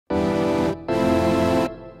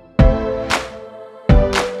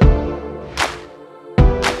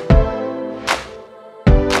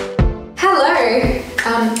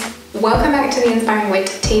Welcome back to the Inspiring Wit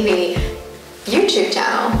TV YouTube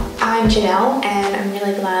channel. I'm Jenelle and I'm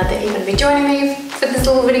really glad that you're going to be joining me for this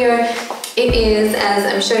little video. It is,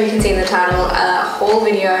 as I'm sure you can see in the title, a haul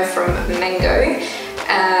video from Mango.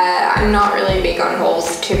 I'm not really big on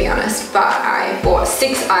hauls, to be honest, but I bought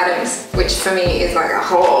 6 items, which for me is like a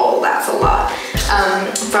haul, that's a lot,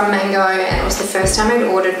 from Mango, and it was the first time I'd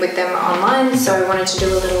ordered with them online, so I wanted to do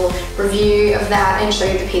a little review of that and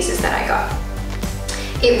show you the pieces that I got.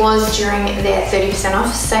 It was during their 30%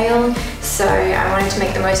 off sale, so I wanted to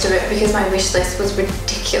make the most of it because my wish list was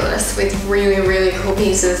ridiculous with really cool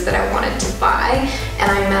pieces that I wanted to buy,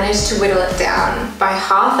 and I managed to whittle it down by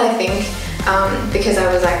half, I think, because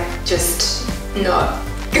I was like just not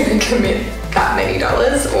gonna commit that many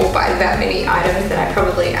dollars or buy that many items that I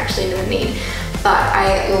probably actually didn't need. But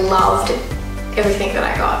I loved everything that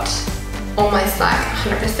I got. Almost like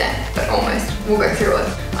 100%, but almost. We'll go through it.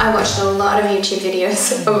 I watched a lot of YouTube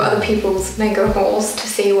videos of other people's Mango hauls to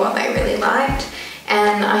see what they really liked,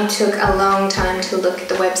 and I took a long time to look at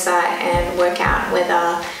the website and work out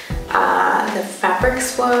whether the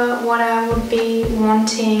fabrics were what I would be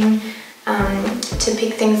wanting, to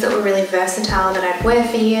pick things that were really versatile that I'd wear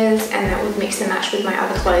for years and that would mix and match with my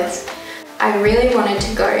other clothes. I really wanted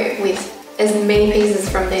to go with as many pieces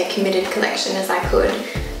from their committed collection as I could,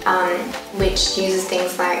 which uses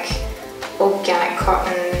things like organic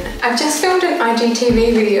cotton. I've just filmed an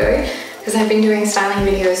IGTV video because I've been doing styling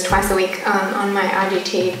videos twice a week on my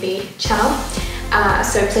IGTV channel,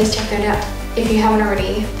 so please check that out. If you haven't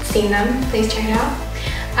already seen them, please check it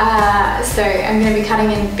out. So I'm going to be cutting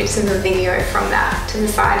in bits of the video from that to the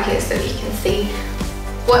side here so that you can see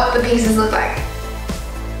what the pieces look like.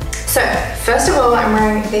 So first of all, I'm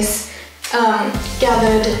wearing this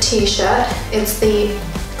gathered t-shirt. It's the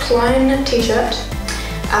clone t-shirt.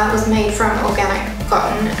 It was made from organic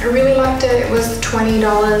cotton. I really liked it. It was $20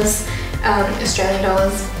 Australian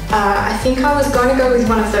dollars. I think I was going to go with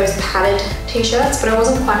one of those padded t-shirts, but I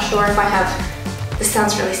wasn't quite sure if I have, this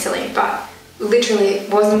sounds really silly, but literally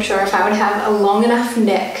wasn't sure if I would have a long enough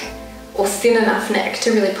neck or thin enough neck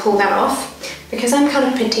to really pull that off. Because I'm kind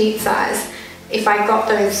of petite size, if I got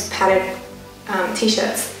those padded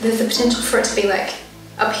t-shirts, there's the potential for it to be like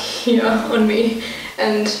up here on me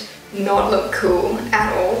and not look cool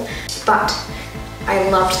at all. But I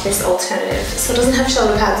loved this alternative. So it doesn't have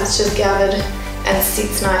shoulder pads, it's just gathered and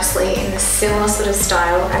sits nicely in this similar sort of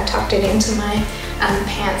style. I tucked it into my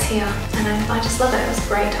pants here, and I just love it. It was a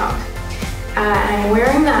great top. I'm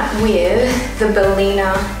wearing that with the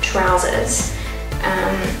Bellina trousers.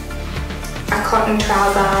 A cotton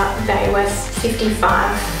trouser, they were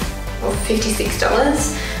 $55 or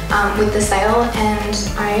 $56 with the sale, and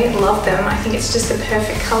I love them. I think it's just the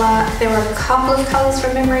perfect colour. There were a couple of colours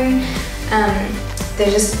from memory. They're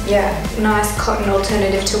just, yeah, nice cotton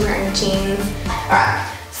alternative to wearing jeans. Alright,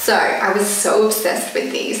 so I was so obsessed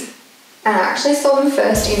with these, and I actually saw them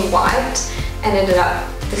first in white and ended up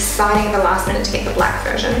deciding at the last minute to get the black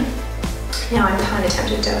version. Now I'm kind of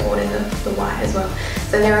tempted to order the white as well.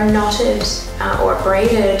 So they're a knotted or a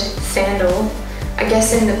braided sandal, I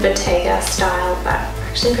guess in the Bottega style, but I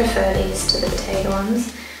actually prefer these to the Bottega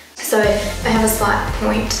ones. So they have a slight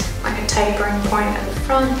point, like a tapering point at the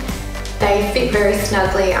front. They fit very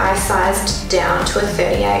snugly. I sized down to a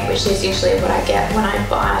 38, which is usually what I get when I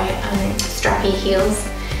buy strappy heels.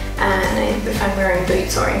 And if I'm wearing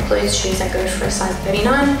boots or enclosed shoes, I go for a size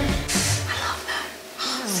 39. I love that.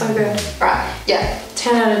 Oh, so good. Right, yeah,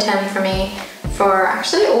 10 out of 10 for me for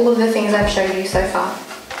actually all of the things I've showed you so far.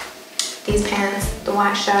 These pants, the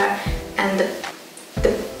white shirt, and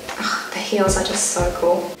the heels are just so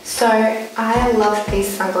cool. So I loved these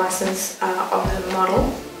sunglasses of the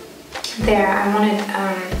model. I wanted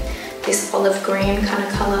this olive green kind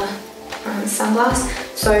of colour sunglass.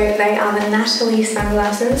 So they are the Natalie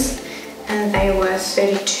sunglasses, and they were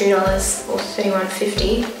 $32 or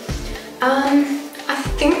 $31.50. I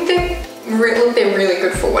think they're really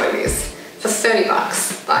good for what it is. For 30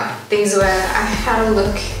 bucks, like these were, I had a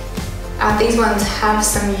look. These ones have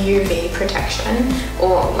some UV protection,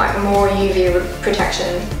 or like more UV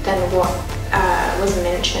protection than what was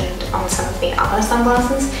mentioned on some of the other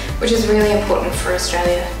sunglasses, which is really important for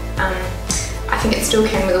Australia. I think it still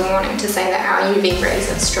came with a warning to say that our UV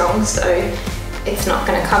rays are strong, so it's not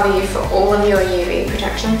going to cover you for all of your UV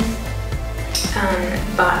protection.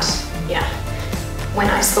 But yeah, when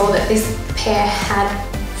I saw that this pair had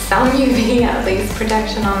some UV at least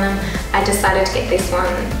protection on them, I decided to get this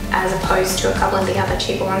one as opposed to a couple of the other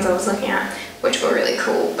cheaper ones I was looking at, which were really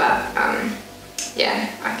cool. But yeah,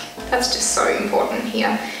 that's just so important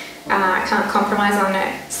here. I can't compromise on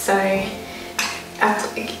it, so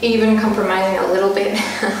even compromising a little bit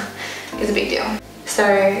is a big deal. So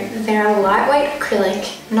they're lightweight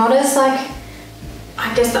acrylic, not as like,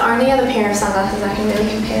 I guess the only other pair of sunglasses I can really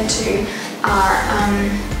compare to are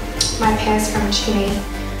my pairs from Chini,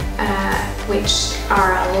 which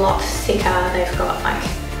are a lot thicker. They've got like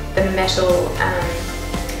the metal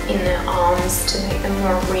in the arms to make them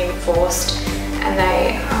more reinforced, and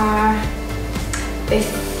they're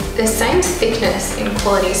the same thickness in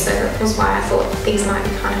quality, so that was why I thought these might be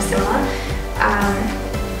kind of similar.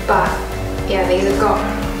 But yeah, these have got,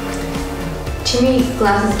 Chini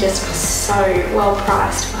glasses just are so well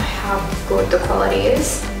priced for how good the quality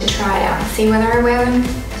is. To try it out and see whether I wear them.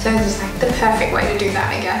 So this is like the perfect way to do that,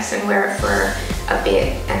 I guess, and wear it for a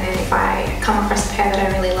bit, and then if I come across a pair that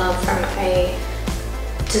I really love from a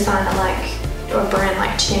designer like, or a brand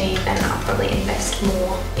like Chini, then I'll probably invest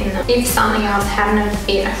more in them. If something else hadn't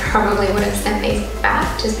fit, I probably would have sent these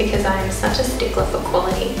back just because I'm such a stickler for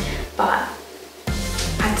quality, but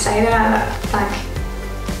I'd say that I'm like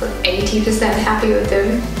 80% happy with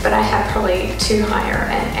them, but I have probably too higher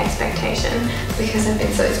an expectation because I've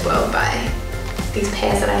been so spoiled by these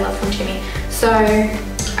pairs that I love from Chini. So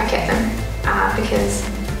I kept them because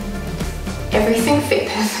everything fit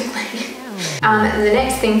perfectly. The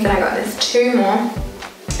next things that I got, there's two more,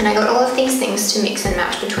 and I got all of these things to mix and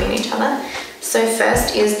match between each other. So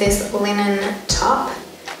first is this linen top,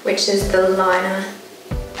 which is the liner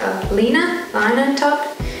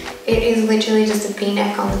top. It is literally just a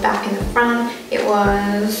V-neck on the back and the front. It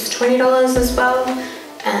was $20 as well,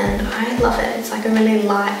 and I love it. It's like a really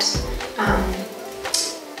light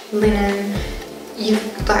linen.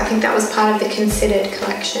 I think that was part of the committed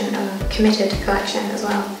collection as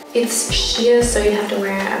well. It's sheer, so you have to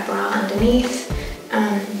wear a bra underneath,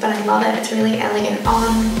 but I love it. It's really elegant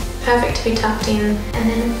on, perfect to be tucked in. And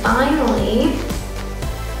then finally,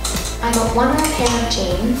 I got one more pair of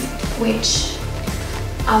jeans, which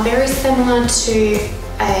are very similar to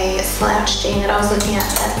a slouch jean that I was looking at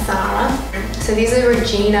Zara. So these are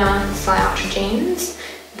Regina slouch jeans.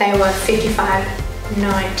 They were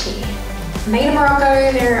 $55.90. Made in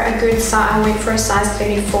Morocco, they're a good size. I went for a size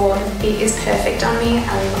 34. The fit is perfect on me.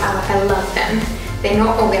 I love them. They're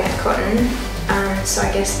not organic cotton, so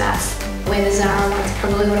I guess that's where the Zara ones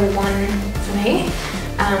probably would have won for me.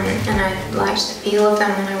 And I liked the feel of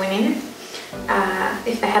them when I went in.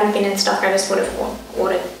 If they hadn't been in stock, I just would have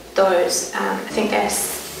ordered those. I think they're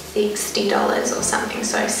 $60 or something,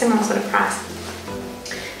 so similar sort of price.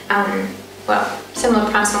 Well, similar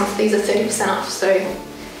price ones. These are 30% off, so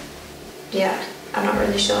yeah, I'm not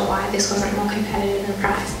really sure why this wasn't more competitive in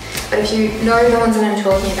price. But if you know the ones that I'm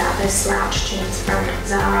talking about, those slouch jeans from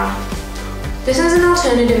Zara, this is an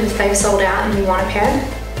alternative if they've sold out and you want a pair.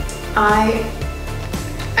 I'm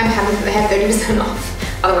happy that they have 30%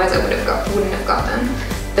 off. Otherwise I wouldn't have got them.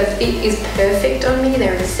 The fit is perfect on me.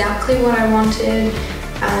 They're exactly what I wanted.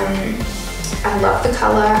 I love the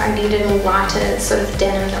color. I needed a lighter sort of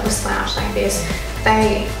denim that was slouched like this.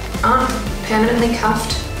 They aren't permanently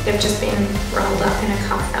cuffed. They've just been rolled up in a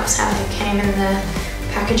cuff. That was how they came in the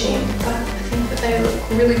packaging. But I think that they look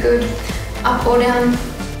really good up or down.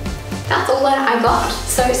 That's all that I got.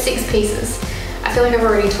 So 6 pieces. I feel like I've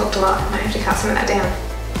already talked a lot. I might have to cut some of that down.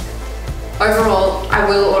 Overall, I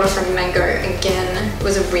will order from Mango again. It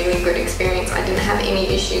was a really good experience. I didn't have any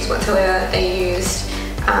issues whatsoever. They used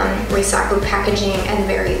recycled packaging and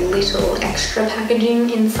very little extra packaging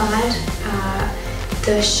inside.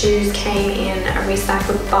 The shoes came in a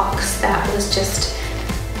recycled box that was just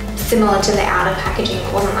similar to the outer packaging.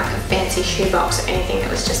 It wasn't like a fancy shoe box or anything. It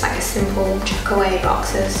was just like a simple chuck away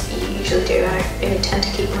box as you usually do. I don't really tend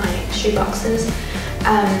to keep my shoe boxes.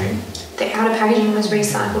 The outer packaging was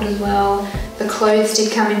recycled as well. The clothes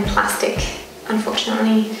did come in plastic,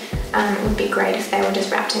 unfortunately. It would be great if they were just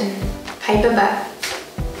wrapped in paper, but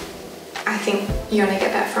I think you only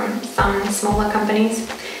get that from some smaller companies.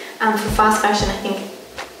 For fast fashion, I think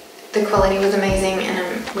the quality was amazing and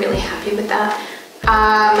I'm really happy with that.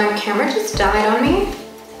 My camera just died on me.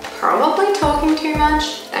 Probably talking too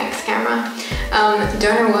much. Thanks, camera.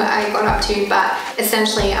 Don't know what I got up to, but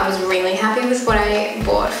essentially I was really happy with what I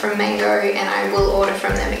bought from Mango and I will order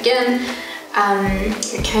from them again.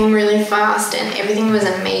 It came really fast and everything was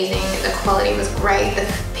amazing. The quality was great. The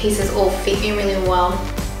pieces all fit me really well.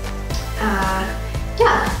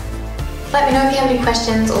 Yeah. Let me know if you have any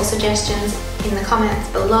questions or suggestions in the comments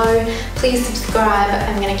below. Please subscribe.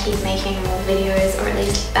 I'm going to keep making more videos, or at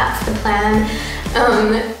least that's the plan.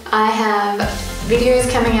 I have videos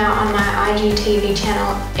coming out on my IGTV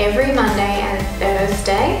channel every Monday and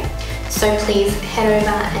Thursday. So please head over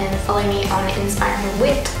and follow me on Inspiring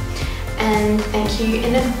Wit. And thank you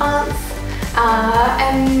in advance.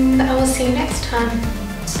 And I will see you next time.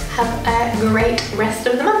 have a great rest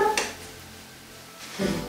of the month.